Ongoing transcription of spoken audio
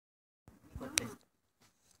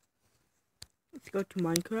Let's go to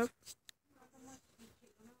Minecraft.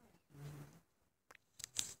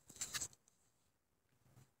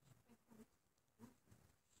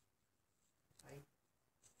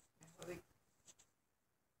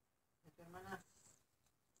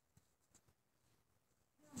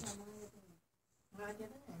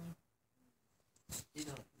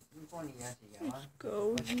 Let's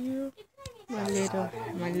go here. My little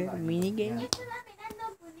mini game.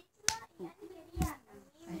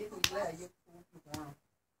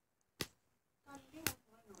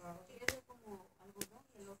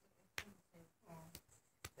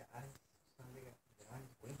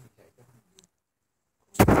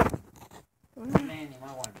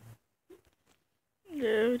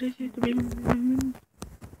 Yeah, this is the big one.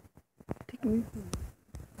 Take me.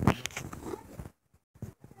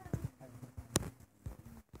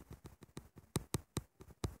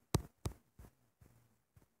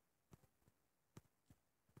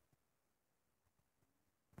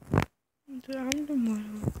 So I'm the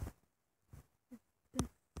model.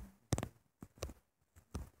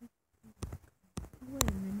 Wait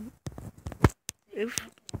a minute. If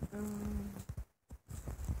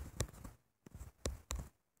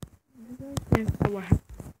you guys can what happened.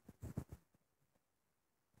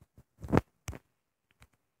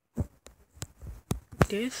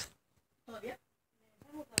 This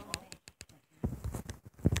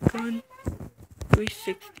gun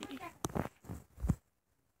 360.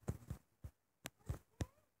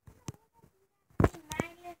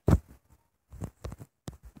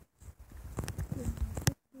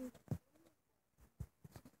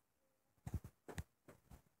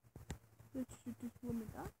 Let's shoot this woman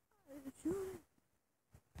up. Shoot it.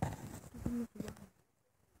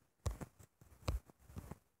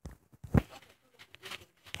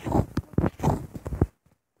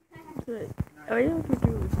 So, all you have to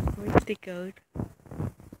do is break the code.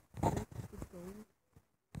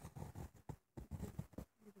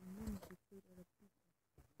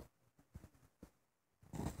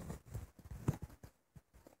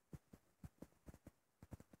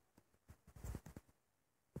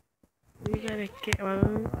 We gotta get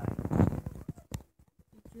on.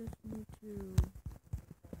 You just need to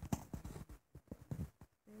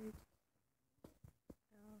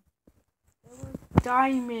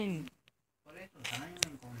diamond.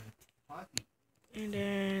 And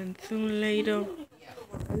then soon later,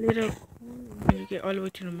 a little when you get all the way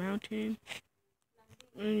to the mountain,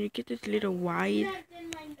 and you get this little wide.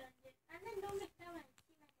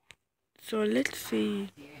 So let's see.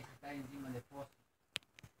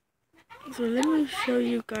 So let me show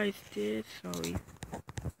you guys this. Sorry.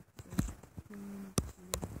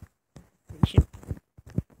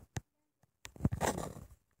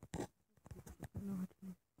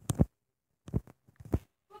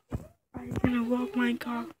 I'm gonna walk my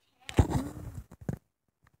car.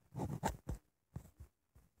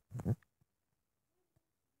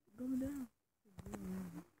 Go down.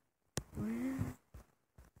 Where?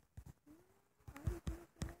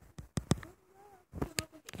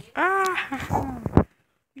 Ah!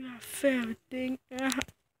 You have fair thing.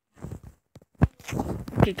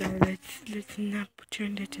 Okay, guys, let's not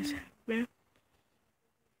pretend that this happened.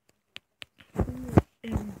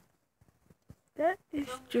 And that is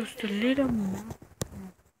just a little map.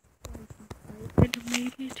 I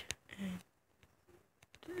made it, and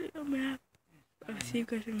the little map. I'll see you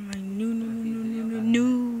guys in my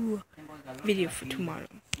new video for tomorrow.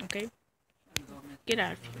 Okay? Get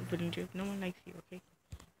out of here, Vinny. No one likes you. Okay?